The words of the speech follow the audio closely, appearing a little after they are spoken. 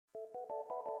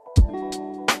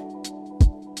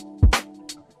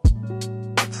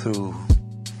through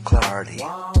clarity.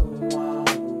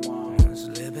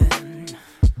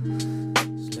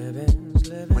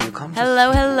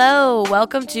 Hello.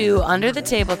 Welcome to Under the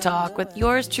Table Talk with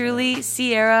yours truly,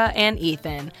 Sierra and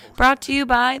Ethan. Brought to you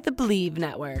by the Believe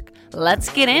Network.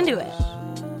 Let's get into it.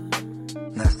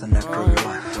 That's the nectar of your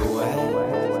life.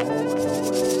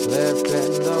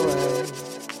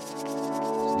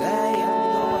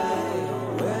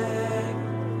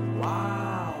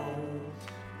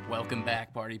 Welcome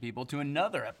back, party people, to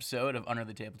another episode of Under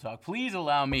the Table Talk. Please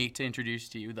allow me to introduce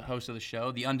to you the host of the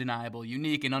show, the undeniable,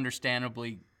 unique, and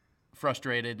understandably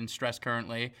frustrated and stressed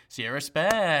currently, Sierra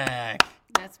Speck.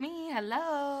 That's me.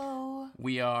 Hello.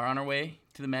 We are on our way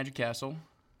to the Magic Castle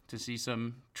to see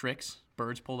some tricks,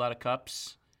 birds pulled out of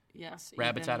cups, Yes.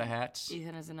 rabbits out of hats.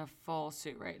 Ethan is in a full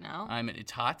suit right now.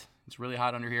 It's hot. It's really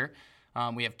hot under here.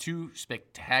 We have two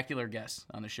spectacular guests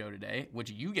on the show today,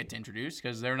 which you get to introduce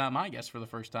because they're not my guests for the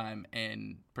first time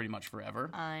in pretty much forever.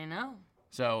 I know.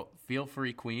 So feel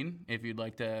free, Queen, if you'd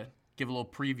like to give a little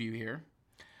preview here.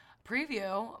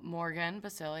 Morgan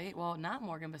Basili. Well, not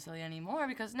Morgan Basili anymore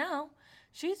because now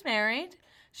she's married.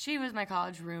 She was my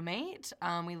college roommate.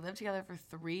 We lived together for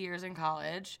 3 years in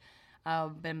college.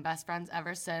 Been best friends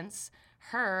ever since.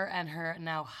 Her and her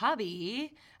now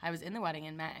hubby. I was in the wedding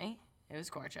in May. It was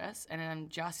gorgeous. And I'm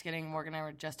just Morgan and I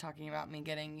were just talking about me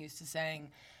getting used to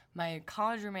saying my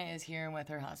college roommate is here with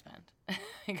her husband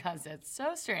because it's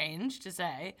so strange to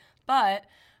say. But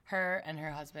her and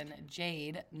her husband,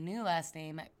 Jade, new last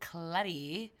name,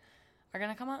 Cletty, are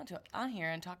going to come on here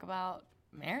and talk about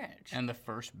marriage. And the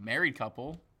first married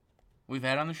couple we've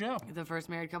had on the show. The first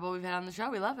married couple we've had on the show.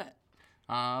 We love it.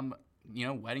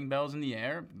 Wedding bells in the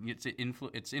air.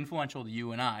 It's influential to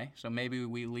you and I, so maybe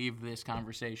we leave this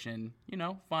conversation,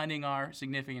 finding our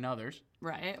significant others.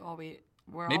 Right. Well,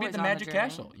 we're maybe always at the on Magic the journey.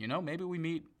 Castle. Maybe we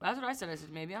meet. That's what I said. I said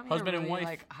maybe I'm husband a really, and wife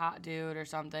like hot dude or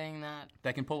something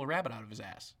that can pull a rabbit out of his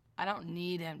ass. I don't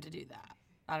need him to do that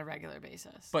on a regular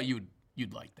basis. But you'd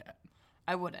like that.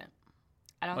 I wouldn't.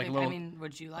 I don't Like think. a little- I mean,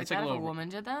 would you like it's that like a if a little- woman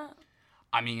did that?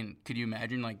 I mean, could you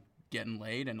imagine getting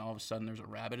laid and all of a sudden there's a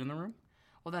rabbit in the room?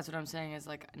 Well, that's what I'm saying is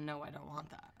no, I don't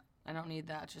want that. I don't need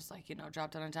that. Just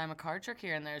drop down a dime. A card trick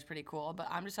here and there is pretty cool. But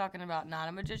I'm just talking about not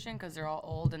a magician because they're all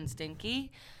old and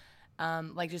stinky.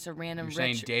 Just a random You're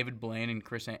saying rich. David Blaine and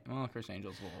Chris Angel's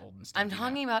a little old and stuff. I'm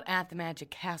talking about at the Magic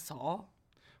Castle.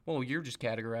 Well, you're just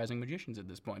categorizing magicians at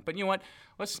this point. But you know what?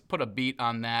 Let's put a beat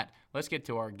on that. Let's get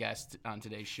to our guest on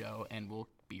today's show, and we'll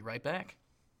be right back.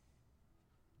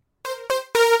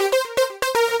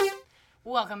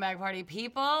 Welcome back, party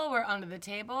people. We're under the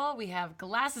table. We have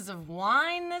glasses of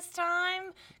wine this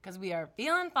time because we are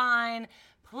feeling fine.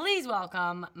 Please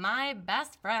welcome my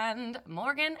best friend,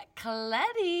 Morgan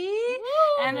Cletty,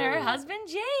 and her husband,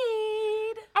 Jade.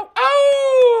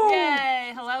 Oh!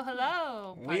 Yay!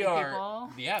 Hello, party We are. people.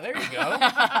 Yeah, there you go.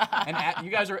 And you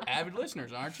guys are avid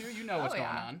listeners, aren't you? You know what's going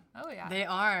on. Oh, yeah. They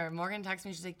are. Morgan texts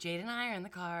me. She's like, Jade and I are in the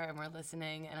car and we're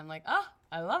listening. And I'm like, oh,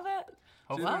 I love it.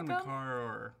 Hopefully in the car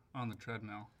or on the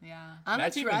treadmill. Yeah. On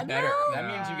That's the even treadmill? better. That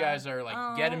means you guys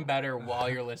are getting better while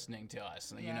you're listening to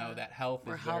us. Yeah. That health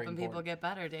We're is very helping important. people get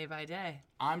better day by day.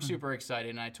 I'm super excited,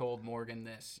 and I told Morgan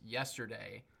this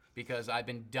yesterday because I've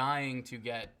been dying to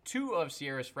get two of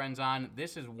Sierra's friends on.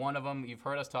 This is one of them. You've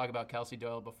heard us talk about Kelsey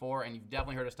Doyle before, and you've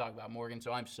definitely heard us talk about Morgan,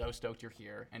 so I'm so stoked you're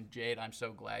here. And Jade, I'm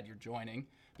so glad you're joining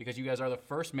because you guys are the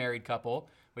first married couple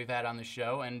we've had on the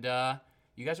show, and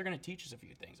you guys are going to teach us a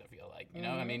few things, I feel like.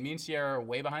 I mean, me and Sierra are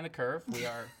way behind the curve. We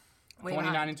are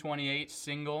 29 and 28,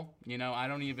 single. I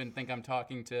don't even think I'm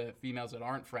talking to females that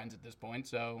aren't friends at this point,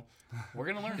 so we're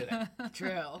going to learn today.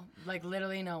 True.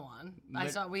 Literally no one. I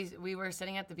saw we were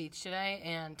sitting at the beach today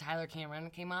and Tyler Cameron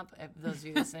came up. If those of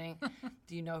you listening,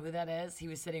 do you know who that is? He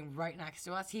was sitting right next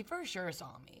to us. He for sure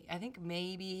saw me. I think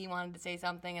maybe he wanted to say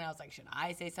something and I was like, should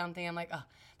I say something? I'm like, oh,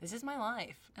 this is my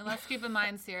life. And let's keep in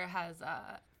mind, Sierra has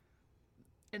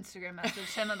Instagram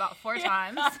messaged him about 4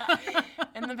 times.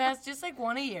 In the past, just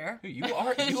one a year. You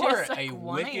are Just a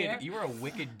one a year. wicked. You are a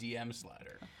wicked DM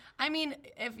slider. I mean,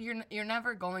 if you're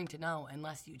never going to know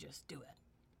unless you just do it.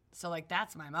 So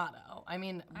that's my motto. I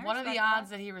mean, what are the respect odds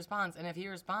that he responds? And if he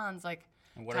responds,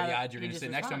 And what are the odds you're going to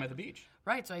sit next to him at the beach?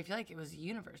 Right. So I feel like it was the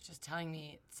universe just telling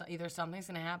me either something's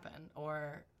going to happen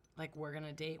or we're going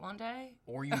to date one day.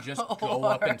 Or you just go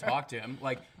up and talk to him.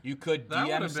 You could That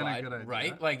DM would've been a slide, good idea.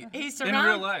 right? He's In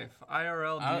real life,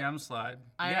 IRL DM slide.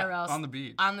 IRL on the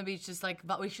beach. On the beach,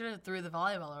 but we should have threw the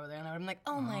volleyball over there, and I would have been like,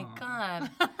 "Oh my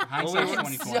god, hindsight's Well,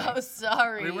 2020. so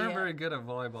sorry." We weren't very good at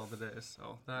volleyball today,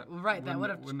 so that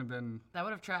wouldn't have been. That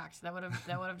would have tracked. That would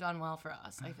have done well for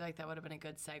us. I feel like that would have been a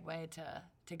good segue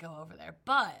to go over there.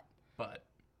 But But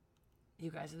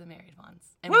you guys are the married ones.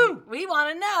 And Woo! we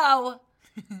want to know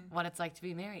what it's like to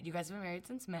be married. You guys have been married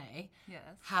since May. Yes.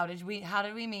 How did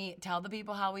we meet? Tell the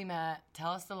people how we met.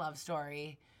 Tell us the love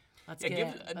story. Let's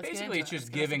Basically, it's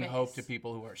just giving hope to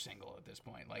people who are single at this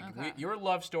point. Like your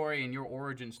love story and your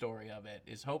origin story of it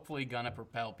is hopefully gonna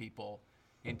propel people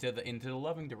into the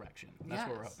loving direction. That's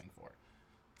what we're hoping for.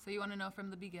 So you want to know from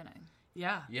the beginning?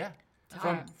 Yeah. Yeah.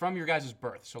 Okay. From your guys'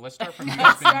 birth. So let's start from you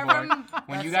guys being born.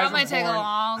 When you guys That might take a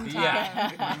long time.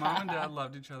 Yeah. My mom and dad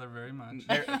loved each other very much.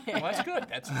 Well, that's good.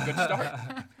 That's a good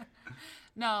start.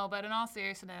 No, but in all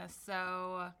seriousness,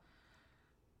 so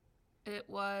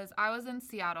I was in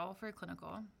Seattle for a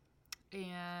clinical,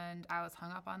 and I was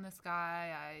hung up on this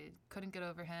guy. I couldn't get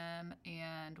over him,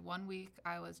 and one week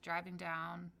I was driving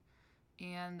down,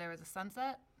 and there was a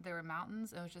sunset, there were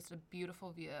mountains, it was just a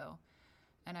beautiful view.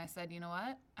 And I said, you know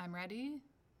what? I'm ready.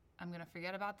 I'm going to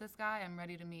forget about this guy. I'm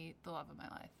ready to meet the love of my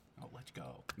life. Oh, let's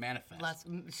go. Manifest. Let's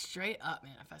straight up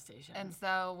manifestation. And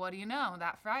so what do you know?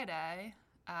 That Friday,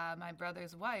 my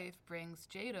brother's wife brings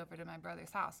Jade over to my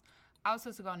brother's house. I was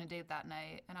supposed to go on a date that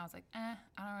night, and I was like, I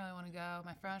don't really want to go.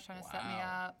 My friend was trying to set me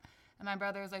up. And my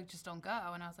brother was like, just don't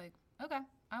go. And I was like, okay,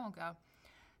 I won't go.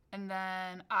 And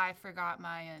then I forgot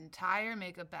my entire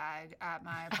makeup bag at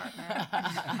my apartment.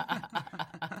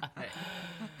 Hey,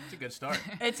 it's a good start.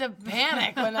 It's a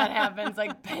panic when that happens,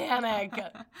 like panic.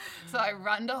 So I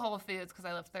run to Whole Foods because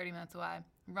I live 30 minutes away.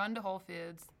 Run to Whole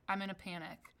Foods. I'm in a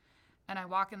panic. And I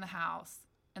walk in the house,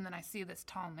 and then I see this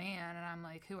tall man, and I'm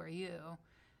like, who are you?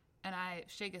 And I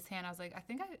shake his hand. I was like, I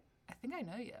think I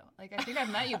know you. Like, I think I've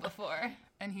met you before.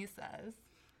 And he says,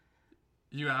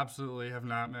 You absolutely have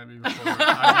not met me before.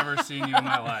 I've never seen you in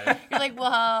my life. You're like,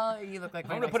 well, you look like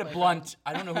my I'm going to put it ex-boyfriend. blunt.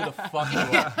 I don't know who the fuck you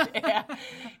are.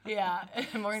 Yeah.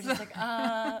 And Morgan's just like,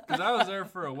 Because I was there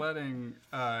for a wedding,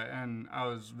 and I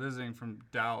was visiting from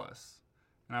Dallas.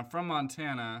 And I'm from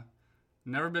Montana.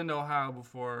 Never been to Ohio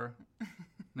before.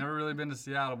 Never really been to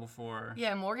Seattle before.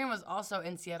 Yeah, Morgan was also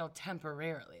in Seattle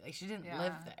temporarily. Like, she didn't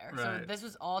live there. So Right. this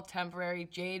was all temporary.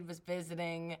 Jade was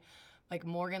visiting. Like,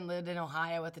 Morgan lived in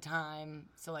Ohio at the time.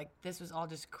 So, like, this was all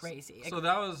just crazy. So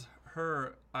that was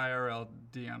her IRL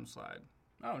DM slide.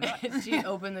 Oh, nice. She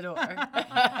opened the door.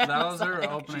 That was her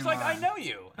opening She's like, I line. know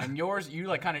you. And yours, you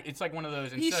like kind of, it's like one of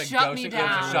those, instead of shut me ghosting, it was a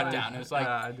down. shutdown. It was like,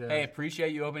 Yeah, I did. hey,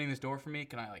 appreciate you opening this door for me.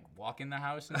 Can I like walk in the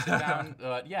house and sit down?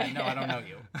 Yeah, no, I don't know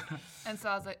you. and so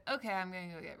I was like, okay, I'm going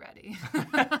to go get ready.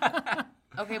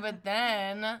 Okay, but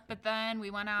then we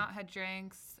went out, had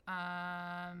drinks.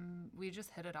 We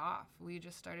just hit it off. We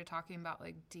just started talking about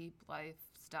like deep life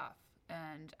stuff.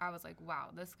 And I was like, wow,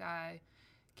 this guy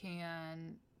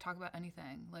can talk about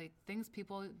anything. Like things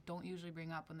people don't usually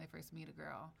bring up when they first meet a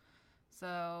girl.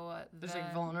 So there's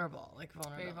like vulnerable.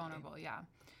 Very vulnerable, yeah.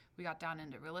 We got down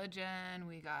into religion.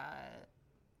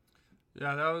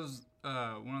 Yeah, that was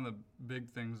one of the big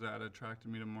things that attracted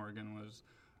me to Morgan was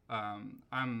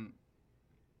I'm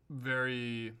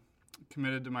very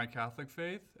committed to my Catholic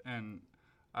faith, and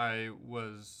I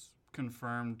was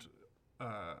converted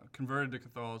to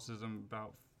Catholicism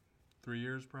about 3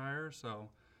 years prior, so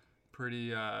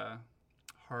pretty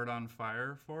hard on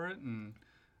fire for it, and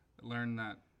learned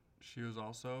that she was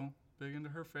also big into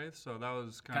her faith, so that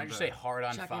was kind Can I of just say hard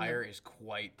on fire is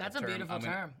quite that's the a term. beautiful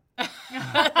term.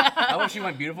 I wish you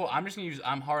went beautiful. I'm just going to use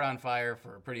I'm hard on fire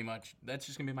for pretty much, that's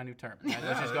just going to be my new term.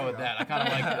 Let's just go with that. I kind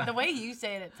of like that. The way you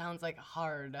say it, it sounds like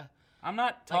hard. I'm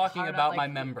not talking hard on, about like- my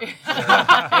members.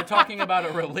 We're talking about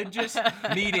a religious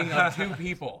meeting of two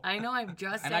people. I know, I'm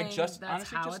just And saying I just that's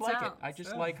honestly how just it like sounds. it. I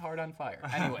just like hard on fire.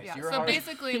 Anyways, Yeah. you're So hard.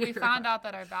 basically, we found out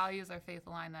that our values are faith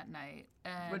aligned that night.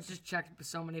 And Which just checked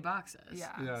so many boxes. yeah.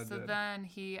 Yeah, it So did. then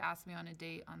he asked me on a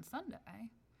date on Sunday,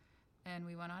 and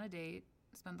we went on a date,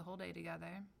 spent the whole day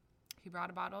together. He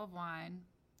brought a bottle of wine,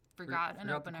 forgot an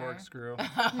the opener. corkscrew.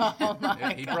 Oh my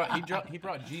Yeah, he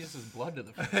brought Jesus' blood to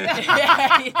the feast.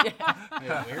 yeah, he did.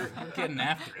 Yeah, we're getting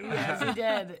after it. Yes, he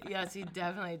did. Yes, he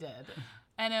definitely did.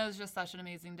 And it was just such an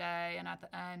amazing day. And at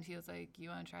the end, he was like, you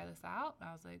want to try this out? And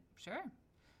I was like, sure.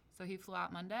 So he flew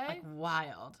out Monday. Like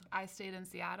wild. I stayed in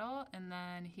Seattle, and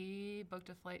then he booked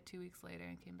a flight 2 weeks later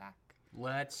and came back.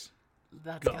 Let's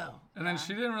Let's Go. go. And then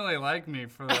she didn't really like me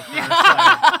for the first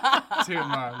like 2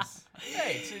 months.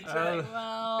 Hey, it's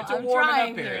Well, it's a I'm warming up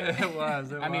trying period. here. It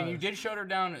was. I mean, you did shut her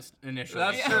down initially.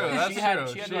 That's true.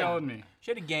 That's true. She like, owed me. She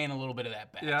had to gain a little bit of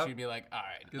that back. Yep. She'd be like, all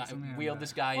right, Get some hand wheel back.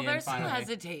 this guy Well, in there's some finally.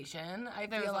 hesitation. I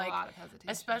There feel was a like, lot of hesitation,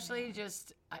 especially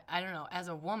just, I don't know, as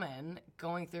a woman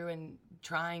going through and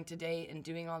trying to date and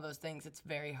doing all those things, it's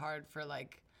very hard for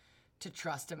like to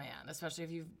trust a man, especially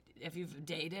if you've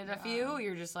dated a few.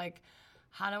 You're just like,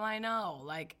 how do I know?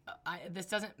 Like, this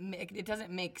doesn't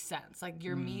make sense. Like,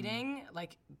 you're meeting,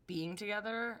 like, being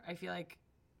together, I feel like,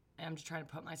 and I'm just trying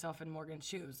to put myself in Morgan's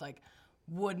shoes, like,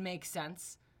 would make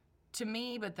sense to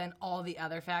me, but then all the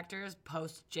other factors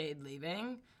post Jade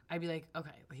leaving, I'd be like,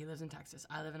 okay, well, he lives in Texas.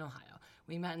 I live in Ohio.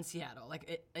 We met in Seattle.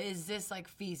 Like, is this, like,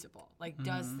 feasible? Like,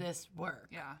 does this work?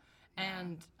 Yeah.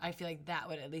 And I feel like that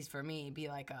would, at least for me, be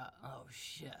like oh,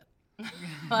 shit.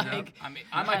 Like, I mean,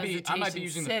 I might be Hesitation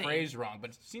using City. the phrase wrong, but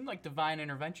it seemed like divine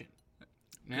intervention.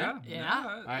 Yeah. Yeah.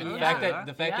 All right, the Yeah.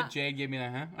 fact Yeah. that Jade gave me the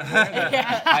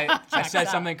Yeah. I said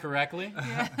out. something correctly.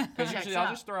 Because usually I'll out.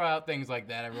 just throw out things like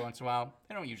that every once in a while.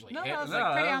 They don't usually No, hit. that was No,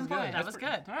 like pretty that on was good. point. That was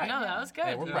good. All right. No, that was good.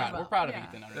 Hey, we're Very proud. well. We're proud of Yeah.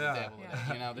 Ethan under Yeah. the table with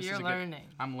it. You know, this You're is a learning.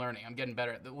 I'm learning. I'm getting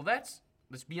better. Well, that's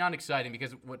beyond exciting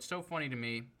because what's so funny to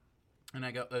me, and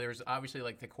there's obviously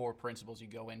like the core principles you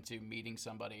go into meeting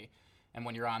somebody, and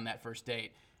when you're on that first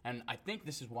date, and I think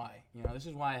this is why. This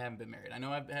is why I haven't been married. I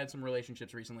know I've had some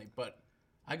relationships recently, but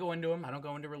I go into them. I don't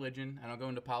go into religion. I don't go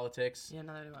into politics. Yeah,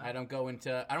 neither do I. I don't go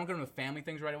into family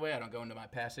things right away. I don't go into my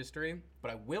past history,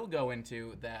 but I will go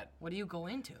into that. What do you go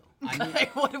into? I need-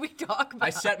 Like, what do we talk about? I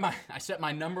set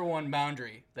my number one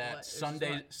boundary that What? It's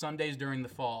just Sundays during the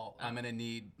fall I'm gonna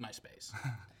need my space.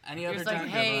 Any You're other just like, time?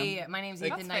 hey, my name's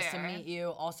Ethan. That's Nice fair. to meet you.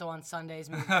 Also on Sundays,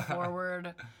 moving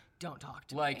forward, don't talk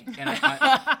to me. Like, and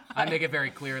I make it very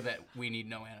clear that we need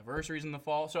no anniversaries in the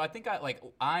fall. So I think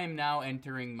I'm now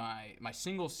entering my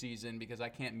single season because I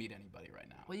can't meet anybody right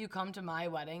now. Will you come to my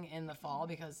wedding in the fall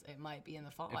because it might be in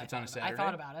the fall? If it's on a Saturday, I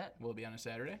thought about it. Will it be on a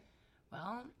Saturday?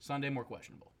 Well, Sunday more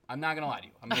questionable. I'm not gonna lie to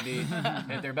you. I'm gonna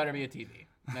be. There better be a TV.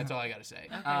 That's all I gotta say.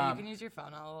 okay, you can use your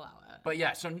phone. I'll allow it. But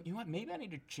yeah, so you know what? Maybe I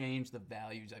need to change the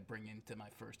values I bring into my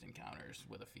first encounters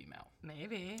with a female.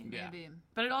 Maybe. Yeah. Maybe.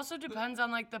 But it also depends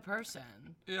on like the person.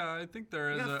 Yeah, I think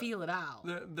there You is gotta feel it out.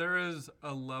 there is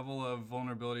a level of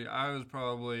vulnerability. I was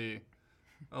probably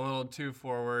a little too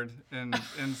forward in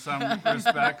some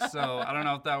respects, so I don't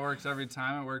know if that works every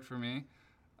time. It worked for me.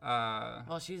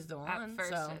 Well, she's the one. At first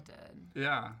so. it did.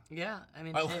 Yeah. Yeah, I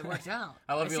mean, I it worked out.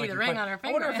 I love see you like the you're ring playing- on her I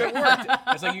finger. wonder if it worked.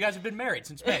 It's like you guys have been married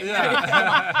since May.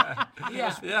 Yeah.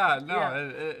 yeah. Yeah, no, Yeah.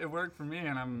 It worked for me,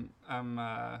 and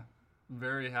I'm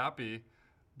very happy.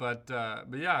 But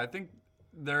yeah, I think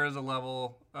there is a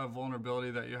level of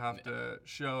vulnerability that you have to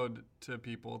show to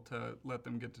people to let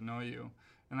them get to know you,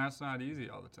 and that's not easy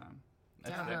all the time.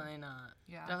 That's fair. Definitely not.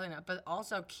 Yeah. Definitely not. But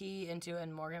also key into,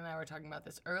 and Morgan and I were talking about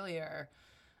this earlier,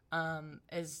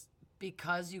 is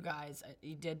because you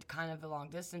did kind of the long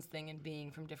distance thing and being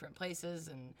from different places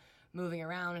and moving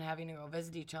around and having to go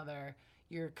visit each other,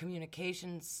 your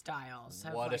communication styles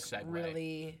have What a like segue.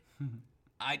 really.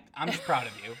 I'm just proud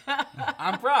of you.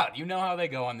 I'm proud. You know how they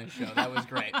go on this show. That was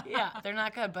great. Yeah, they're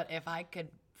not good. But if I could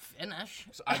finish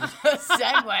I was-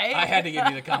 segue. I had to give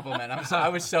you the compliment. I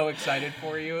was so excited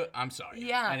for you. I'm sorry.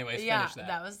 Yeah. Anyways, yeah, finish that.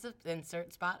 That was the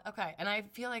insert spot. Okay. And I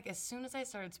feel like as soon as I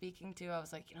started speaking to, I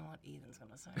was like, you know what, Ethan's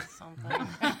gonna say something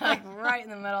like right in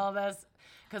the middle of this,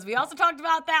 because we also talked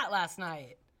about that last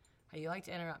night. How you like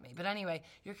to interrupt me, but anyway,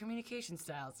 your communication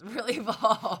styles really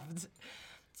evolved.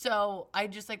 So I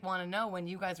just like want to know, when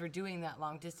you guys were doing that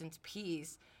long distance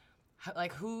piece,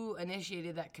 like who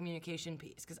initiated that communication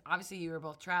piece? Because obviously you were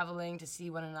both traveling to see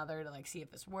one another to like see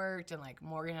if this worked, and like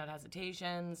Morgan had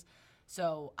hesitations.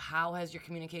 So how has your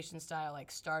communication style like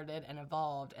started and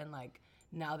evolved? And like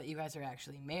now that you guys are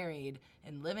actually married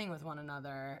and living with one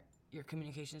another, your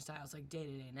communication style is like day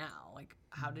to day now. Like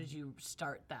how did you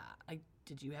start that? Like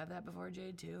did you have that before,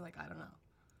 Jade, too? Like I don't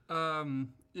know.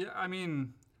 Yeah, I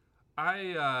mean,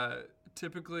 I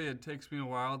typically it takes me a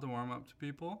while to warm up to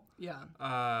people. Yeah.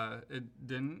 It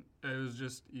didn't. It was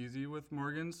just easy with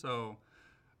Morgan, so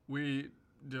we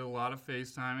did a lot of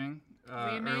FaceTiming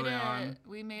early on.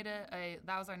 We made it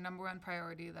that was our number one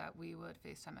priority, that we would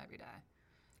FaceTime every day.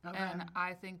 Okay. And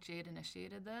I think Jade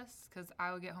initiated this because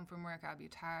I would get home from work, I'd be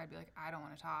tired, be like, I don't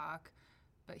want to talk,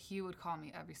 but he would call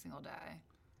me every single day.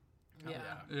 yeah.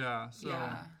 Yeah. So.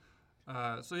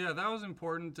 Yeah. So yeah, that was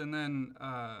important, and then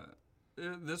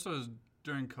this was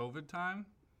during COVID time,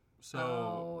 so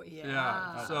Oh,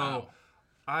 yeah. Oh, so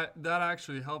wow. that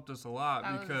actually helped us a lot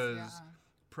That was- because yeah.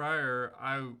 prior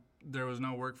there was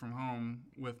no work from home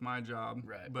with my job,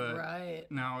 Right. but Right.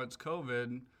 now it's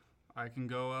COVID. I can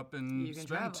go up and You can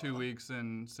spend 2 travel. weeks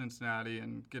in Cincinnati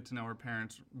and get to know her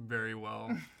parents very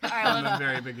well I from the lived,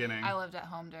 very beginning. I lived at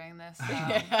home during this. So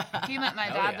he met my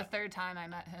Hell dad yeah. the third time I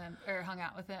met him or hung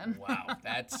out with him. Wow,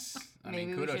 that's. I Maybe mean,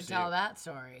 we kudos should to tell you. that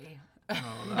story Oh,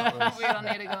 that was- We don't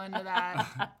need to go into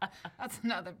that. That's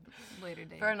another later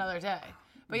date. for another day.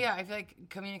 But yeah, I feel like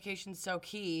communication's so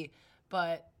key.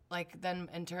 But like, then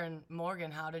in turn,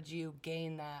 Morgan, how did you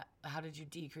gain that? How did you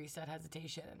decrease that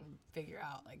hesitation and figure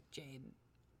out, like, Jade,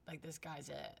 like, this guy's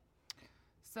it?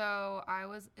 So I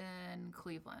was in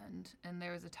Cleveland, and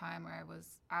there was a time where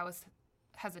I was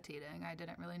hesitating. I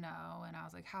didn't really know, and I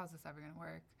was like, how is this ever going to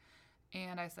work?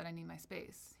 And I said, I need my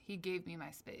space. He gave me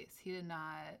my space. He did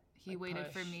not, he Like waited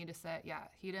push. for me to say,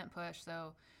 he didn't push.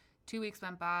 So 2 weeks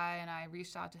went by, and I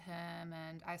reached out to him,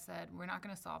 and I said, we're not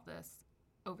going to solve this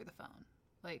over the phone.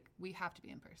 Like, we have to be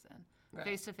in person. Right.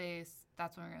 Face to face,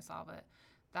 that's when we're going to solve it.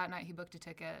 That night, he booked a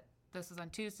ticket. This was on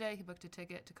Tuesday. He booked a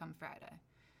ticket to come Friday.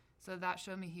 So that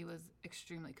showed me he was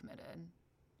extremely committed.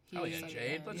 Oh yeah, was-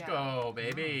 Jade, let's yeah. go,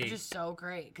 baby. Which is so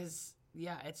great because,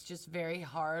 yeah, it's just very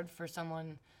hard for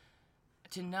someone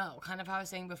to know. Kind of how I was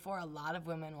saying before, a lot of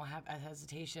women will have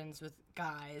hesitations with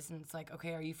guys, and it's like,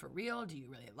 okay, are you for real? Do you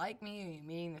really like me? Are you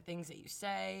meaning the things that you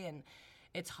say? And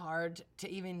it's hard to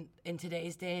even, in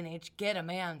today's day and age, get a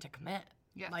man to commit.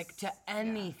 Yes. Like, to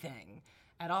anything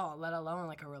at all, let alone,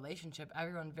 like, a relationship.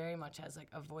 Everyone very much has, like,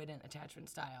 avoidant attachment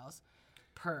styles,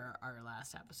 per our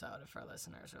last episode, if our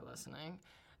listeners are listening,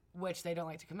 which they don't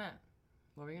like to commit.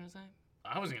 What were you going to say?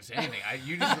 I wasn't gonna say anything.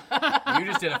 You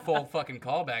just did a full fucking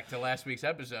callback to last week's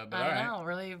episode. But all I right. know,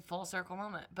 really full circle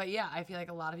moment. But yeah, I feel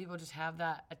like a lot of people just have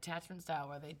that attachment style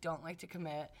where they don't like to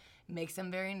commit, makes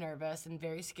them very nervous and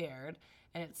very scared.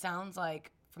 And it sounds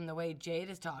like, from the way Jade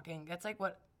is talking,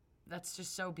 that's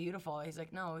just so beautiful. He's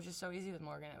like, no, it was just so easy with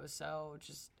Morgan. It was so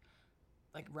just,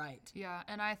 like, right. Yeah,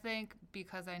 and I think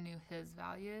because I knew his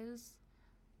values,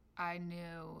 I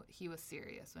knew he was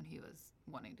serious when he was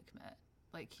wanting to commit.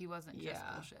 Like, he wasn't just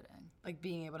Yeah. bullshitting. Like,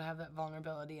 being able to have that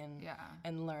vulnerability and Yeah.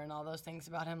 and learn all those things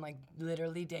about him, like,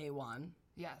 literally day one.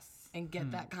 Yes. And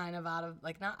get that kind of out of,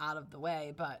 like, not out of the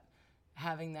way, but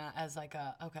having that as, like,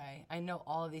 okay, I know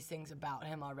all of these things about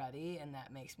him already, and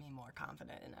that makes me more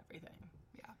confident in everything,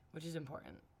 Yeah. which is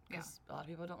important. Because a lot of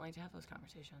people don't like to have those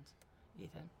conversations.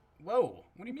 Ethan, Whoa,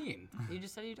 what do you mean? you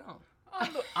just said you don't.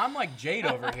 I'm like Jade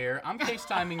over here. I'm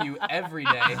FaceTiming you every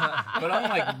day, but I'm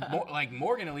like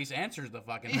Morgan at least answers the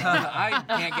fucking phone. I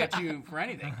can't get you for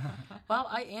anything. Well,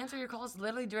 I answer your calls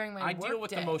literally during my I work deal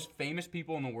with day. the most famous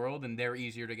people in the world, and they're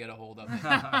easier to get a hold of.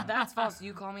 That's false.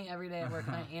 You call me every day at work,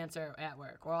 and I answer at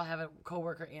work. Or I'll have a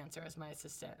coworker answer as my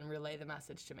assistant and relay the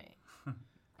message to me. All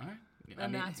right. I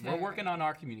And mean, that's we're fair. working on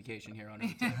our communication here on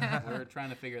it. We're trying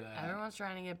to figure that out. Everyone's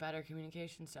trying to get better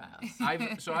communication styles. I'm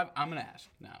gonna ask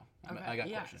now. Okay, I got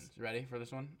yes. questions. Ready for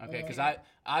this one? Okay, Yeah. because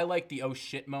I like the oh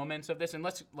shit moments of this, and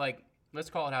let's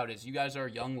call it how it is. You guys are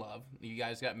young love. You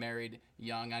guys got married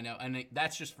young. I know, and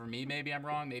that's just for me. Maybe I'm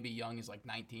wrong. Maybe young is like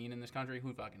 19 in this country.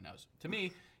 Who fucking knows? To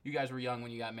me, you guys were young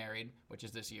when you got married, which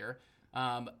is this year.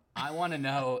 I want to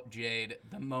know, Jade,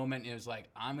 the moment is like,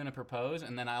 I'm going to propose,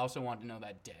 and then I also want to know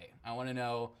that day. I want to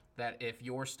know that if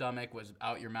your stomach was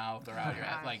out your mouth or out your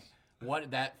ass, like,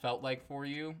 what that felt like for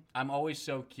you. I'm always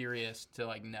so curious to,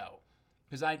 like, know.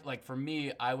 Because, for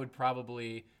me, I would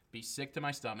probably be sick to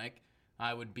my stomach.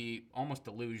 I would be almost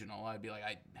delusional. I'd be like,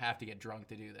 I have to get drunk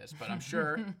to do this. But I'm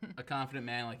sure a confident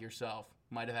man like yourself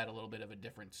might have had a little bit of a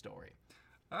different story.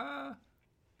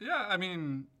 Yeah, I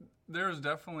mean, there was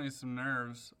definitely some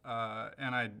nerves,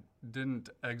 and I didn't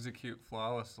execute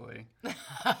flawlessly. There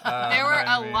were by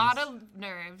a any lot means. of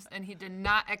nerves, and he did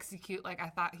not execute like I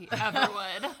thought he ever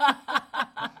would.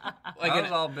 Like That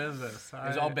was all business. it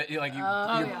was all like your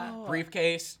yeah.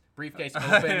 briefcase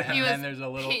open, and He then there's a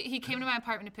little. He came to my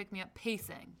apartment to pick me up,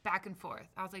 pacing back and forth.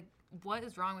 I was like, "What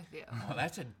is wrong with you?" Oh,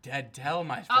 that's a dead tell,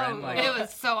 my Oh, friend. it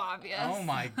was so obvious. Oh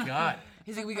my god.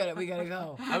 He's like, we gotta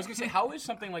go. I was gonna say, how is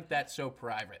something like that so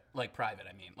private? Like private,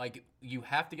 I mean, like you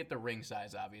have to get the ring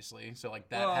size, obviously. So like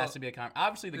that Well, has to be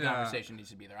obviously the yeah. conversation needs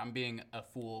to be there. I'm being a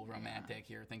fool romantic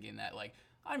here, thinking that like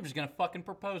I'm just gonna fucking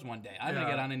propose one day. I'm gonna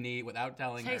Yeah. get on a knee without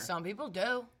telling Hey, her. some people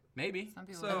do. Maybe. Some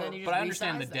people. So- And then you But just I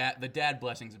understand resize that. the dad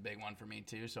blessing's a big one for me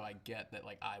too. So I get that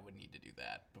like I would need to do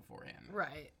that beforehand.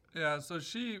 Right. Yeah, so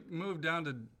she moved down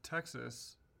to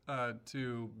Texas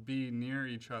to be near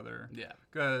each other. Yeah.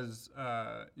 Because,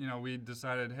 we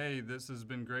decided, hey, this has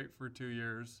been great for 2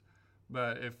 years,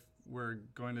 but if we're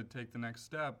going to take the next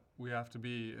step, we have to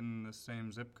be in the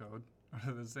same zip code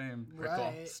or the same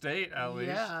Right. state at least.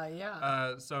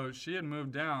 Yeah. So she had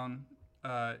moved down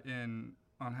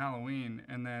on Halloween,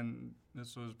 and then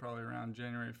this was probably around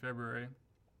January, February,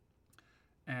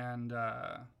 and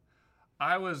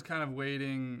I was kind of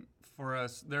waiting for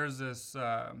us. There's this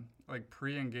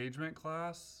pre-engagement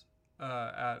class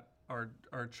at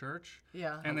our church,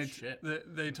 Yeah. and Oh, shit.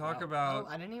 they talk Wow. about. Oh,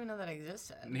 I didn't even know that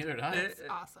existed. Neither did I. That's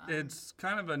awesome. It's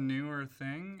kind of a newer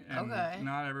thing, and Okay.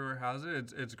 not everywhere has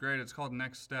it. It's great. It's called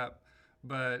Next Step,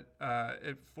 but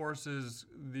it forces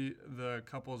the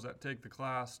couples that take the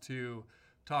class to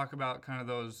talk about kind of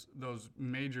those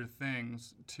major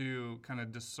things to kind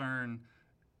of discern,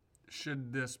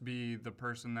 should this be the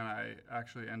person that I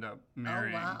actually end up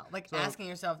marrying? Oh, wow. Like So- asking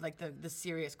yourself like the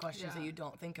serious questions that you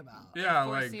don't think about. Yeah,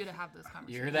 Force like you to have this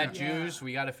conversation. You hear that, Yeah. Jews?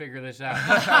 We got to figure this out.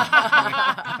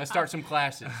 Let's start some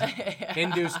classes.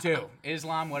 Hindus too.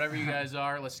 Islam, whatever you guys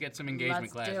are, let's get some engagement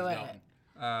Let's classes do it.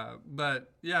 going.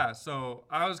 But yeah, so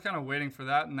I was kind of waiting for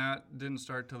that, and that didn't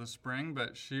start till the spring.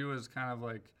 But she was kind of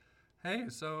like, "Hey,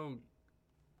 so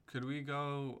could we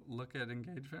go look at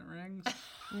engagement rings?"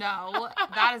 No,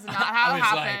 that is not how it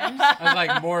happened. I was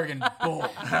like, Morgan, bold.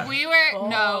 We were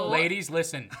no. Ladies,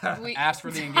 listen. We- Ask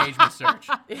for the engagement search.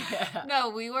 No,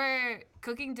 we were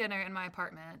cooking dinner in my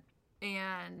apartment,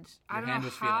 and I Your don't hand know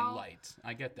was how. feeling light.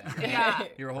 I get that. Yeah.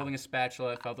 You were holding a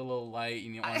spatula, it felt a little light,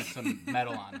 and you wanted some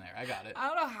metal on there. I got it. I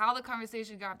don't know how the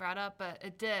conversation got brought up, but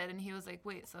it did. And he was like,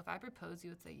 "Wait, so if I propose, you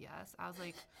would say yes?" I was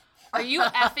like, "Are you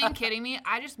effing kidding me?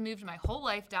 I just moved my whole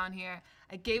life down here.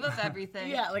 I gave up everything.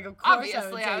 Yeah, like of course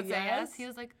Obviously, I would say yes." yes. He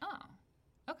was like, "Oh,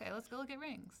 okay, let's go look at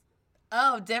rings."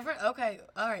 Oh, different. Okay,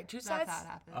 all right. Two That's sides. how it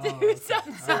happened. Oh, Two okay. sides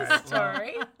of All the right,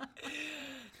 story.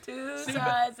 Two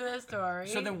sides of the story.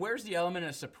 So then where's the element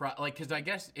of surprise? Like, because I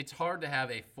guess it's hard to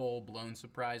have a full-blown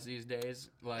surprise these days.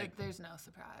 Like, there's no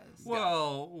surprise.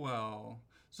 Well.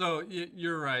 So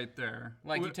you're right there.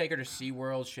 Like, you take her to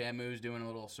SeaWorld, Shamu's doing a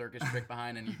little circus trick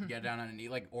behind, and you can get down on a knee,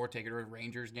 like, or take her to a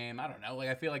Rangers game. I don't know. Like,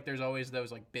 I feel like there's always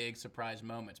those, like, big surprise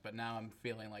moments, but now I'm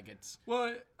feeling like it's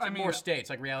Well, I mean, more staged. It's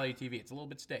like reality TV. It's a little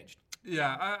bit staged.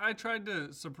 yeah, I tried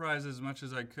to surprise as much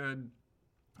as I could.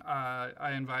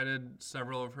 I invited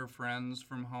several of her friends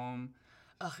from home.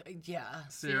 Ugh, yeah.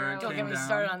 Sarah Don't came get me down.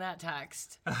 started on that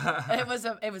text.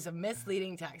 it was a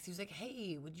misleading text. He was like,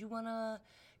 "Hey, would you wanna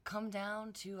come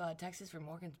down to Texas for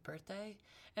Morgan's birthday?"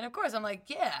 And of course, I'm like,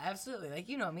 "Yeah, absolutely. Like,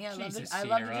 you know me. I love Jesus, to. I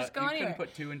love to Sierra, just go you anywhere." couldn't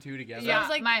put two and two together. So I Yeah. was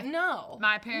like, my- "No,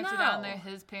 My parents no. are down there.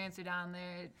 His parents are down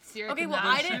there. Sierra Okay, could well,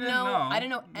 not- I didn't didn't know. know. I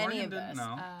didn't know any Morgan of didn't this.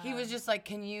 know. He was just like,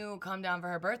 "Can you come down for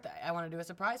her birthday? I want to do a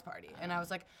surprise party." And I was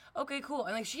like, "Okay, cool."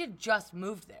 And like, she had just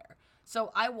moved there,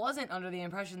 so I wasn't under the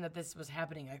impression that this was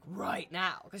happening like right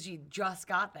now because she just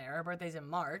got there. Her birthday's in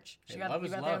March. She Hey, got love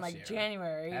is there in love, like Sierra.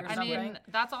 January or Happy I something. mean,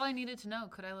 that's all I needed to know.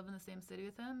 Could I live in the same city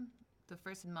with him? The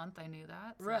first month I knew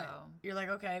that. So. Right. You're like,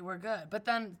 okay, we're good. But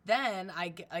then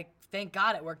I thank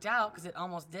God it worked out because it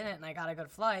almost didn't, and I got a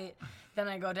good flight. Then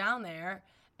I go down there,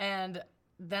 and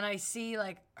then I see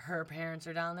like her parents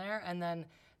are down there, and then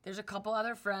there's a couple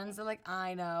other friends that like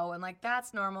I know, and like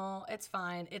that's normal. It's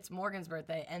fine. It's Morgan's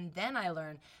birthday, and then I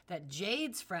learn that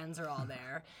Jade's friends are all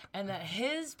there, and that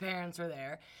his parents were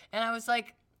there, and I was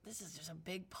like, this is just a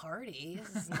big party.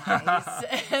 This is nice.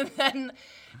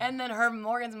 and then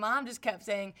Morgan's mom just kept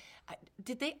saying,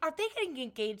 are they getting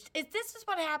engaged? Is this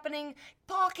what's happening?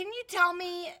 Paul, can you tell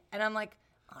me? And I'm like,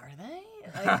 are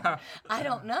they? Like, I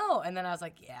don't know. And then I was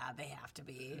like, yeah, they have to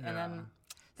be. And then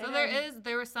So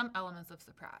there were some elements of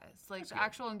surprise. Like the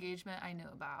actual engagement I knew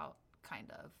about, kind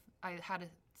of. I had a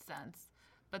sense.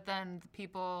 But then the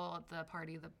people at the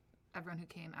party, everyone who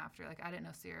came after, like I didn't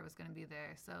know Sierra was going to be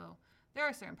there. So there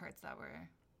are certain parts that were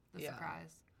the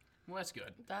surprise. Well, that's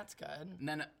good. That's good. And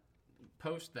then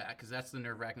post that, because that's the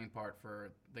nerve-wracking part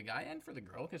for the guy and for the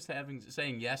girl, because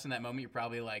saying yes in that moment, you're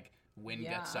probably like, wind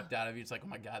Yeah. got sucked out of you. It's like, oh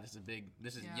my God, this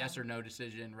is Yeah. yes or no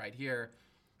decision right here.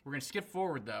 We're going to skip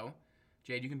forward, though.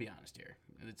 Jade, you can be honest here.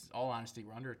 It's all honesty.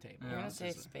 We're under a table. We're going to This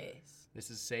save is- space. This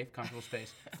is safe, comfortable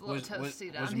space. It's a little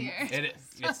toasty down here.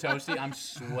 It's toasty. I'm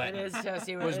sweating. It is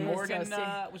toasty. Was it is Morgan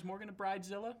toasty. was Morgan a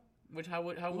bridezilla? How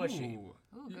was she? Ooh,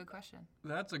 Ooh, good question.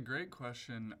 that's a great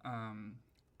question.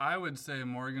 I would say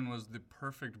Morgan was the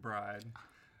perfect bride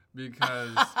because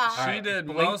she right, did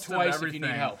blink most twice of if you everything.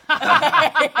 need help.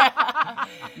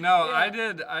 No, I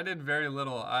did very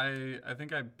little. I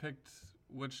think I picked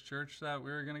which church that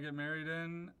we were gonna get married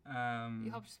in.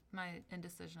 You helped my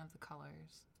indecision of the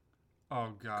colors.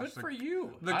 Oh gosh, Good for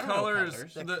you. The I don't know colors,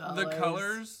 colors. the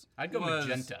colors. I'd go was-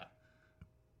 magenta.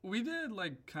 We did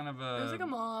like kind of a. It was like a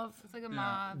mauve. It's like a Yeah.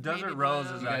 mauve. Desert navy rose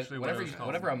blue. is You guys, actually what it whatever, was called.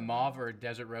 whatever a mauve or a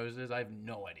desert rose is, I have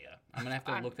no idea. I'm gonna have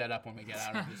to look that up when we get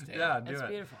out of this table. Yeah, do It's it.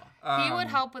 beautiful. He would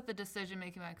help with the decision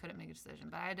making when I couldn't make a decision,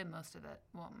 but I did most of it.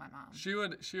 Well, my mom. She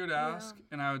would ask,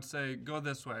 and I would say, "Go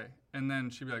this way," and then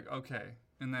she'd be like, "Okay,"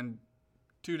 and then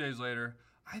 2 days later,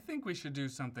 I think we should do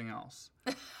something else.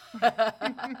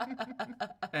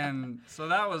 And so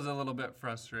that was a little bit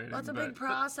frustrating. That's a but big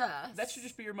process. That should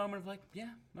just be your moment of like, yeah,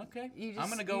 okay. You I'm just-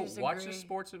 gonna you go just watch agree. this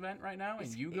sports event right now,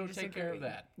 and you go just take care of agree.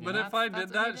 that. you But know? if I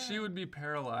That's did what we that, she did. would be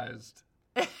paralyzed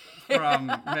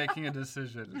from making a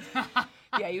decision.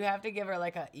 Yeah, you have to give her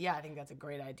like I think that's a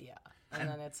great idea. And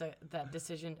then it's that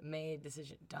decision made,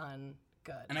 decision done.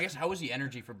 Good. And I guess how was the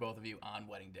energy for both of you on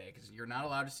wedding day? Because you're not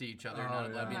allowed to see each other. You're not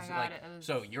allowed to Oh my be, God, like, it was-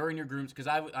 so you're in your grooms. Because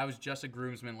I was just a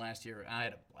groomsman last year, and I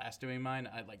had a blast doing mine.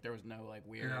 There was no like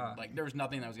weird, like there was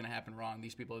nothing that was gonna happen wrong.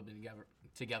 These people have been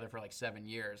together for like 7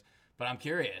 years. But I'm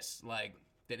curious, like,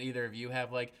 did either of you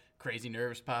have like crazy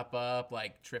nerves pop up,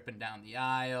 like tripping down the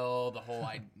aisle, the whole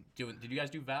did you guys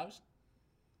do vows?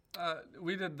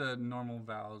 We did the normal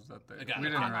vows that we it.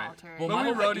 didn't On write. altar. But my we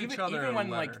whole wrote thing- each other even a when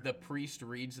letter. like the priest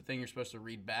reads the thing you're supposed to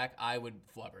read back, I would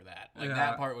flubber that. Like Yeah.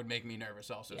 that part would make me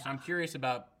nervous also. So I'm curious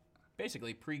about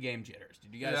basically pregame jitters.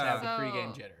 Did you guys have the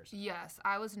pregame jitters? Yes,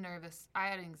 I was nervous. I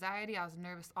had anxiety. I was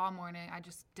nervous all morning. I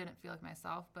just didn't feel like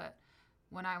myself. But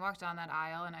when I walked down that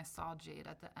aisle and I saw Jade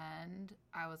at the end,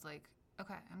 I was like,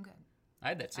 okay, I'm good. I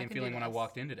had that same can feeling do when I this.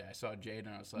 walked in today. I saw Jade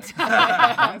and I was like,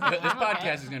 I'm good. This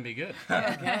podcast is going to be good.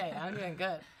 Okay, I'm doing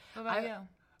good. What about you?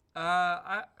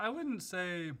 I wouldn't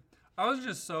say. I was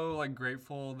just so like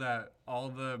grateful that all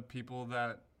the people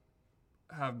that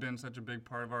have been such a big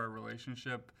part of our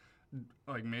relationship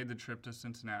like made the trip to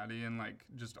Cincinnati, and like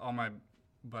just all my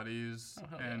buddies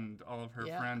and all of her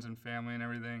friends and family and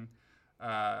everything.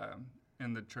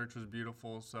 And the church was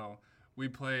beautiful, so we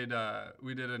played.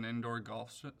 We did an indoor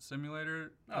golf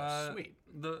simulator. Sweet.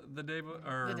 The day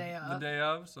The the day day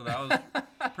of. So that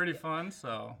was pretty fun.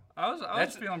 So I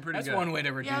was feeling pretty That's good. one way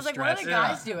to reduce Yeah, I was like, stress. what are the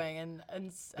guys doing? And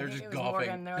They're I think just it was golfing.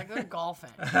 Morgan. They're like, they're golfing.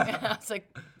 And I was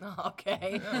like, oh,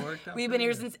 okay. Yeah, it worked out We've been pretty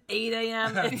here good. since 8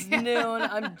 a.m. It's noon.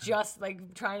 I'm just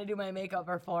like trying to do my makeup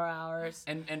for 4 hours.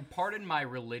 And pardon my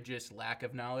religious lack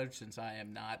of knowledge, since I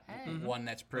am not one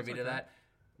that's privy to that.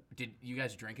 Did you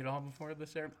guys drink it all before the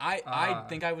ceremony? I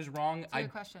think I was wrong. That's a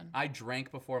good question. I drank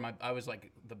before I was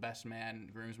like the best man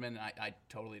groomsman. And I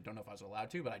totally don't know if I was allowed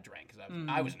to, but I drank because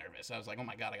I was nervous. I was like, oh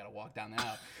my God, I got to walk down the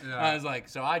aisle. I was like,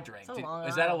 so I drank. It's a long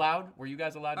Is that aisle. allowed? Were you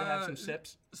guys allowed to have some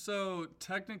sips? So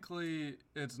technically,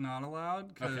 it's not allowed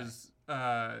because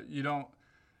you don't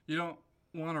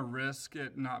want to risk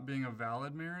it not being a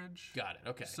valid marriage. Got it.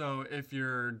 Okay. So if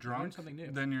you're drunk, something new.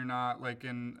 then you're not like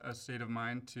in a state of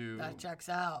mind to That checks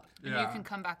out. And you can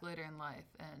come back later in life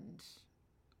and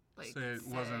like say it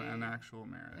wasn't an actual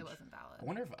marriage. It wasn't valid. I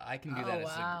wonder if I can do Oh, that.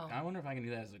 wow. I wonder if I can do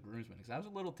that as a groomsman because I was a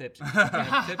little tipsy.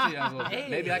 I was a little Hey.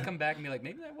 Maybe I come back and be like,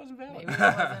 maybe that wasn't valid. Maybe it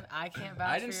wasn't. I can't vouch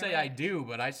I for didn't your say I marriage. do,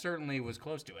 but I certainly was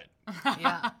close to it.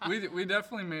 Yeah. We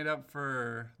definitely made up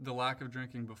for the lack of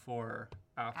drinking before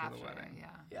after the wedding.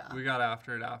 Yeah. We got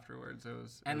after it afterwards. It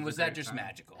was. And it was a that great just time.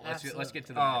 magical? Let's get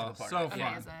to the Oh, magical part. so of it.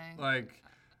 fun! Amazing. Like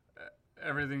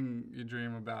everything you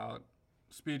dream about.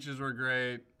 Speeches were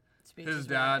great. Speeches His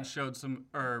were dad great. showed some,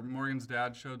 or Morgan's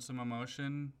dad showed some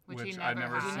emotion, Which he I'd never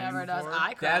never has. seen He never does. before.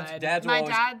 I cried. Dads will My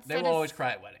always, dad they said will his- always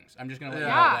cry at weddings. I'm just gonna let you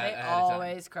Yeah. know that They ahead of time.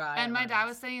 always cry. And my at dad weddings.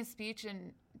 was saying a speech,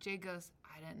 and Jade goes,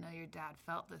 "I didn't know your dad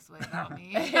felt this way about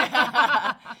me."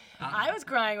 I was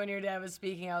crying when your dad was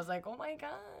speaking. I was like, oh my God.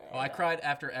 Oh, I cried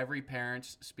after every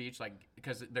parent's speech, like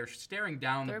because they're staring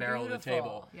down the They're barrel of the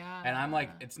beautiful. table, Yeah. and I'm like,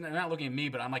 it's they're not looking at me,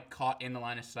 but I'm like caught in the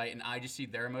line of sight, and I just see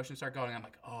their emotions start going. I'm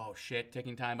like, oh shit,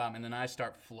 ticking time bomb, and then I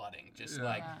start flooding, just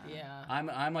like Yeah.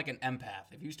 I'm like an empath.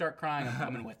 If you start crying, I'm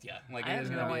coming with you. Like I it have is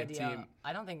no gonna be idea. a team.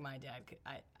 I don't think my dad could.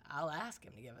 I'll ask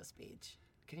him to give a speech.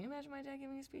 Can you imagine my dad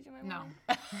giving a speech at my No.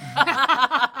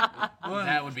 wedding?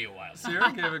 That would be a wild.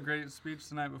 Sierra gave a great speech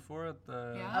the night before at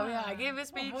the. Yeah. Oh yeah, I gave a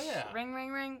speech. yeah. Ring,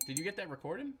 ring, ring. Did you get that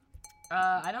recorded?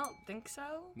 I don't think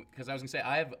so. Because I was gonna say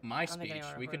I have my don't think speech.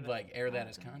 anyone We could recorded like air that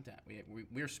as content.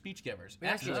 We're speech givers. are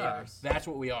Actually, speech givers. that's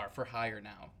what we are for hire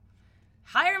now.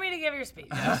 Hire me to give your speech.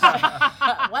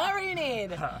 Whatever you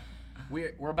need.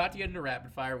 We're about to get into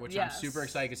rapid fire, which Yes. I'm super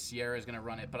excited because Sierra is gonna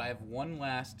run it. But I have one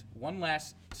last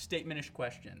statement-ish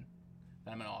question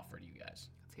that I'm gonna offer to you guys.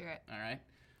 Let's hear it. All right.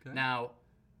 Okay. Now,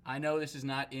 I know this is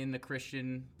not in the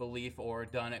Christian belief or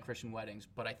done at Christian weddings,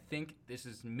 but I think this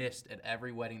is missed at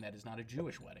every wedding that is not a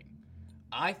Jewish wedding.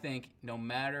 I think no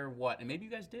matter what, and maybe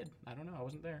you guys did. I don't know. I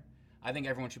wasn't there. I think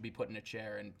everyone should be put in a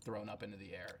chair and thrown up into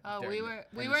the air. Oh, during we the- were during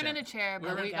we the weren't in a chair,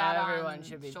 but we think got everyone on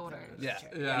should be shoulders. Yeah,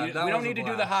 Yeah, we that don't was a need to do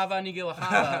the blast. hava nigila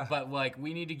hava, but like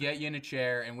we need to get you in a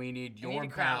chair and we need your need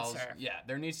to crowd pals. surf. Yeah,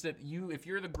 there needs to if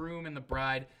you're the groom and the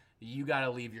bride, you got to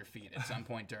leave your feet at some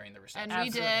point during the reception. And we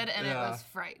Absolutely. did, and Yeah. it was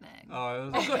frightening. Oh,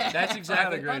 it was Good. That's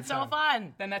exactly great That's so time.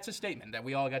 fun. Then that's a statement that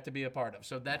we all got to be a part of.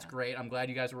 So that's great. I'm glad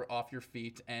you guys were off your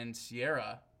feet. And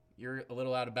Sierra, you're a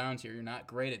little out of bounds here. You're not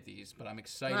great at these, but I'm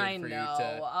excited I for know. you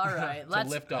to All right. Let's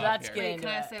lift off let's here. get Wait, into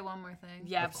can I it. say one more thing?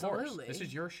 Yeah, Of course. absolutely. This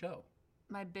is your show.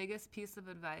 My biggest piece of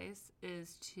advice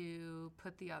is to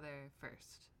put the other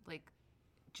first. Like,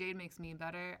 Jade makes me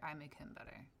better, I make him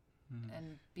better.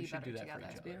 and be should better do that for together. each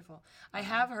That's other. beautiful. I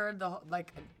have heard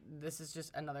this is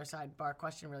just another sidebar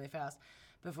question really fast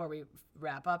before we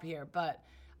wrap up here, but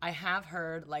I have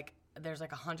heard there's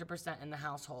 100% in the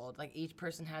household. Like each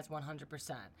person has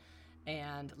 100%.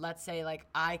 And let's say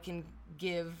I can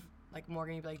give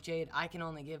Morgan, you'd be like, Jade, I can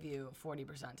only give you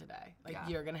 40% today.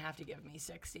 You're going to have to give me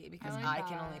 60 because I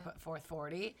can only put forth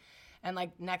 40. And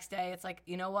next day, it's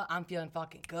you know what? I'm feeling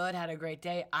fucking good. Had a great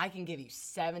day. I can give you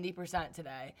 70%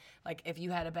 today. If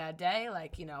you had a bad day,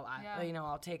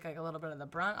 I'll take a little bit of the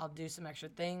brunt. I'll do some extra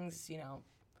things.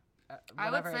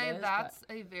 I would say that's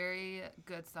but a very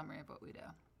good summary of what we do,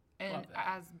 and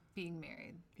as being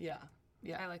married. Yeah.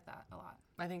 I like that a lot.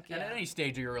 I think And at any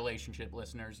stage of your relationship,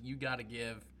 listeners, you got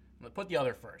to put the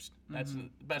other first. That's the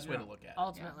best way to look at it.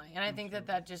 Ultimately. And I think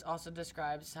that just also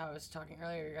describes how I was talking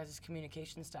earlier, your guys'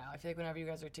 communication style. I feel like whenever you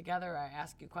guys are together, I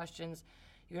ask you questions,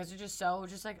 you guys are just so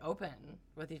open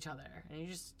with each other. And you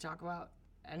just talk about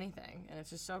anything. And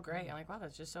it's just so great. I'm like, wow,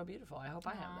 that's just so beautiful. I hope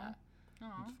I have that.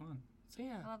 It's fun. So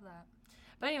yeah. I love that.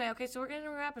 But anyway, okay, so we're getting to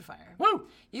rapid fire. Woo!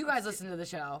 You guys listen to the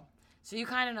show, so you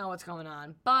kind of know what's going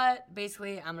on. But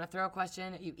basically, I'm going to throw a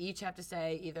question. You each have to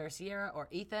say either Sierra or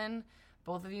Ethan.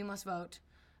 Both of you must vote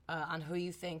on who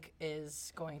you think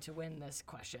is going to win this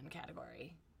question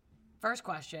category. First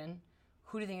question,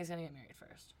 who do you think is going to get married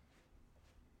first?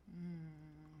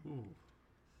 Ooh.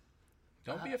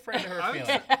 Don't be afraid of her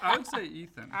feelings. I would say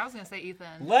Ethan. I was gonna say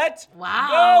Ethan. Let's Wow.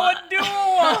 go and do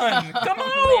one. Come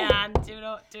on. Man,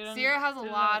 dude. Sierra has a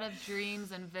lot of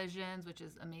dreams and visions, which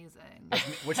is amazing.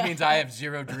 Which means I have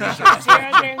zero dreams.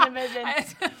 Sierra dreams and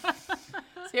visions.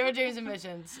 Sierra dreams and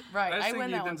visions. Right, I I think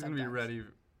win that one Ethan's going to be sometimes. ready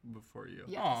before you.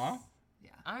 Yes. Aw. Yeah.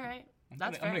 All right, I'm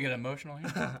that's gonna fair. get emotional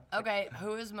here. Okay,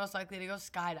 who is most likely to go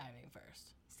skydiving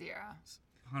first? Sierra.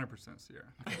 100% Sierra.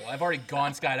 Okay, well, I've already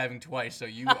gone skydiving twice, so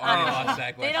you already lost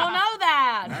that question. They don't know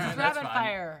that. All right, It's that's rapid fine.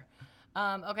 fire.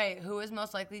 Okay, who is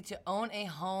most likely to own a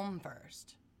home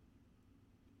first?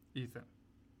 Ethan.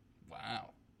 Wow.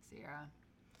 Sierra.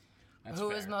 That's Who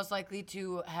fair. is most likely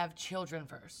to have children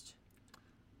first?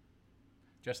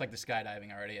 Just like the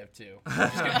skydiving, I already have two.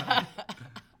 Just kidding.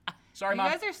 Sorry, You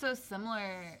Mom. guys are so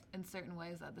similar in certain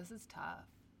ways that this is tough.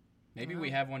 Maybe we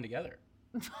have one together.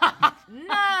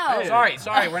 No.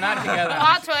 Sorry, we're not together.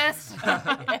 Plot twist.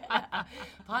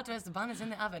 Plot twist, the bun is in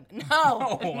the oven.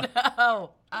 No.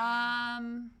 No.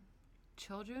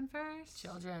 Children first.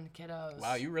 Children, kiddos.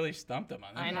 Wow, you really stumped them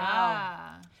on that. I know.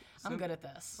 Yeah. I'm good at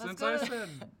this. Since go I to- said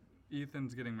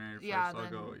Ethan's getting married first, Yeah, I'll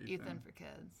then go Ethan for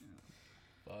kids.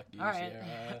 Fuck you, All right.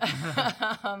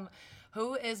 Sierra.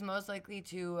 Who is most likely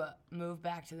to move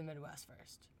back to the Midwest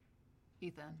first?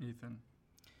 Ethan. Ethan.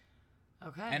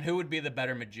 Okay. And who would be the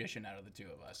better magician out of the two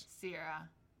of us? Sierra.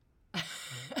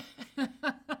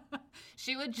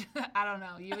 She would. I don't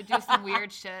know. You would do some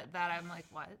weird shit that I'm like,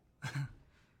 what?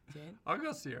 Jade? I'll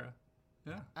go Sierra.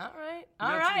 Yeah. All right. You All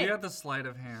got- right. You got the sleight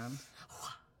of hand.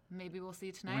 Maybe we'll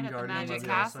see tonight at the Wingardium Magic Leviosa.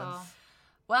 Castle.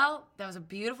 Well, that was a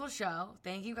beautiful show.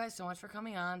 Thank you guys so much for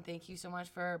coming on. Thank you so much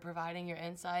for providing your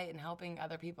insight and helping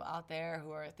other people out there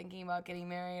who are thinking about getting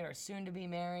married or soon to be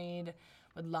married.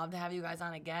 Would love to have you guys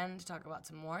on again to talk about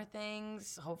some more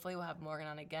things. Hopefully we'll have Morgan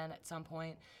on again at some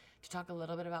point to talk a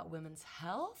little bit about women's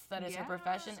health. That is her Yeah.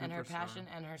 profession and her Superstar. passion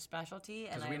and her specialty.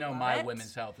 And Because I we know love my it.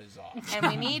 women's health is off. And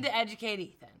we need to educate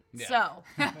Ethan. Yeah.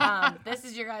 So, this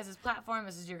is your guys' platform.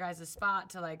 This is your guys' spot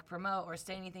to like promote or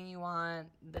say anything you want.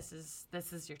 This is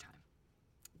your time.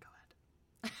 Go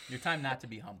ahead. Your time not to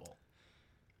be humble.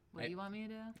 What do you want me to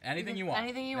do? Anything you want.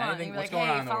 Anything you want. You can be What's like, going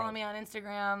on hey, in the follow world? me on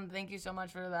Instagram. Thank you so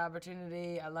much for the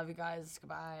opportunity. I love you guys.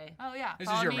 Goodbye. Oh yeah. This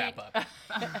follow is your me- wrap up.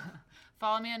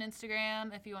 Follow me on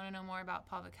Instagram if you want to know more about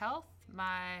pelvic health.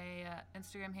 My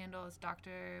Instagram handle is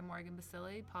Dr. Morgan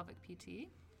Basili, pelvic PT.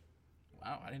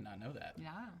 Wow, I did not know that.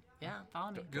 Yeah. Yeah,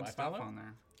 Follow me. Good I stuff follow? on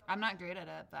there. I'm not great at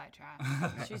it, but I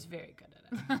try. she's very good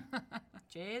at it.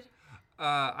 Jade?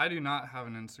 I do not have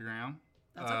an Instagram.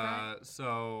 That's okay.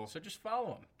 So So just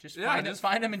follow him. Just Yeah, just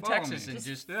find him in follow Texas me. and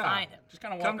just yeah. Find him. just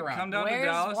kind of walk around. Come down Where's to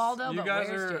Dallas. Waldo, you but guys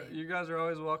where's are Jade? you guys are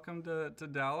always welcome to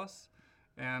Dallas,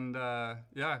 and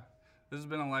yeah, this has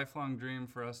been a lifelong dream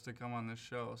for us to come on this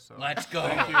show. So Let's go.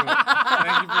 thank you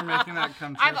for making that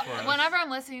come true for us. Whenever I'm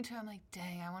listening to it, I'm like,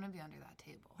 dang, I want to be under that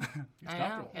table. I know.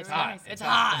 comfortable. It's It's hot. nice. It's It's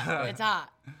hot. It's hot.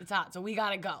 It's hot. So we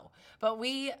gotta go. But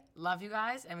we love you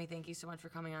guys, and we thank you so much for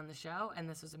coming on the show. And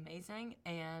this was amazing.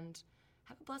 And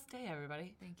have a blessed day,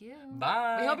 everybody. Thank you.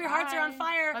 Bye. We hope your hearts are on Bye.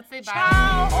 fire. Let's say bye.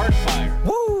 Ciao. Hard fire.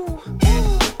 Woo!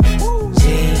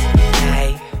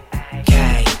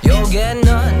 G-A-K. You'll get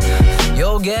none.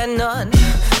 You'll get none.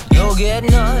 You'll get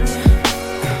none.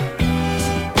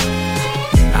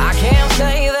 I can't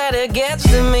say that it gets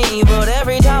to me, but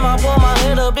every time I pull my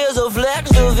head up, there's a flex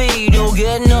to feed. You'll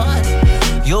get none,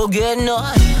 you'll get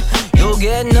none, you'll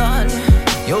get none,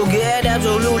 you'll get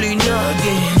absolutely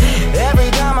nothing. Every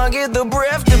time I get the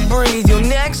breath to breathe, you're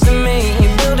next to me,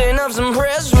 building up some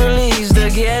press release. To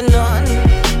get none,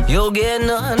 you'll get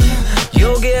none,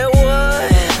 you'll get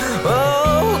what?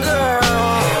 Oh, girl.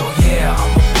 Hell yeah,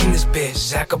 I'm up in this bitch,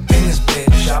 Zach up in this bitch.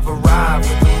 I've arrived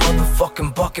with a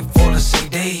motherfucking bucket full of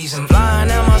CDs. I'm flying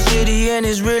out my city and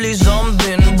it's really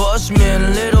something.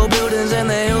 Bushmen, little buildings and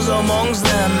the hills amongst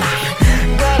them.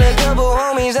 Got a couple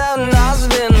homies out in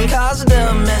Austin, cost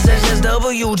them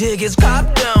SSSW tickets, cop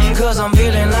them. Cause I'm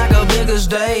feeling like a bigger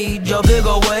stage, a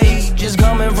bigger weight, just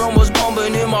coming from what's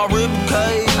pumping in my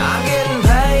ribcage. I'm getting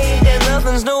paid and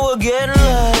nothing's new again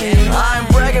late. I ain't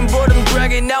bragging, but I'm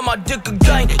dragging out my dick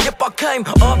again. Yep, I came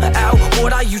up out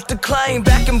what I used to claim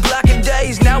back in blacker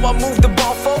days. Now I move the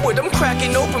ball forward, I'm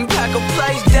cracking open pack of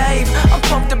plays. Dave, I'm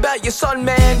pumped about your son,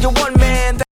 man, you're one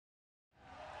man.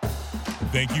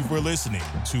 Thank you for listening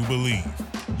to Believe.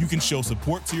 You can show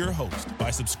support to your host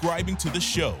by subscribing to the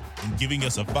show and giving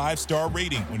us a 5-star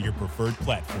rating on your preferred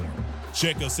platform.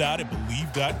 Check us out at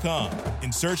Believe.com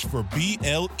and search for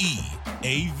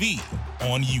BLEAV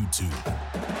on YouTube.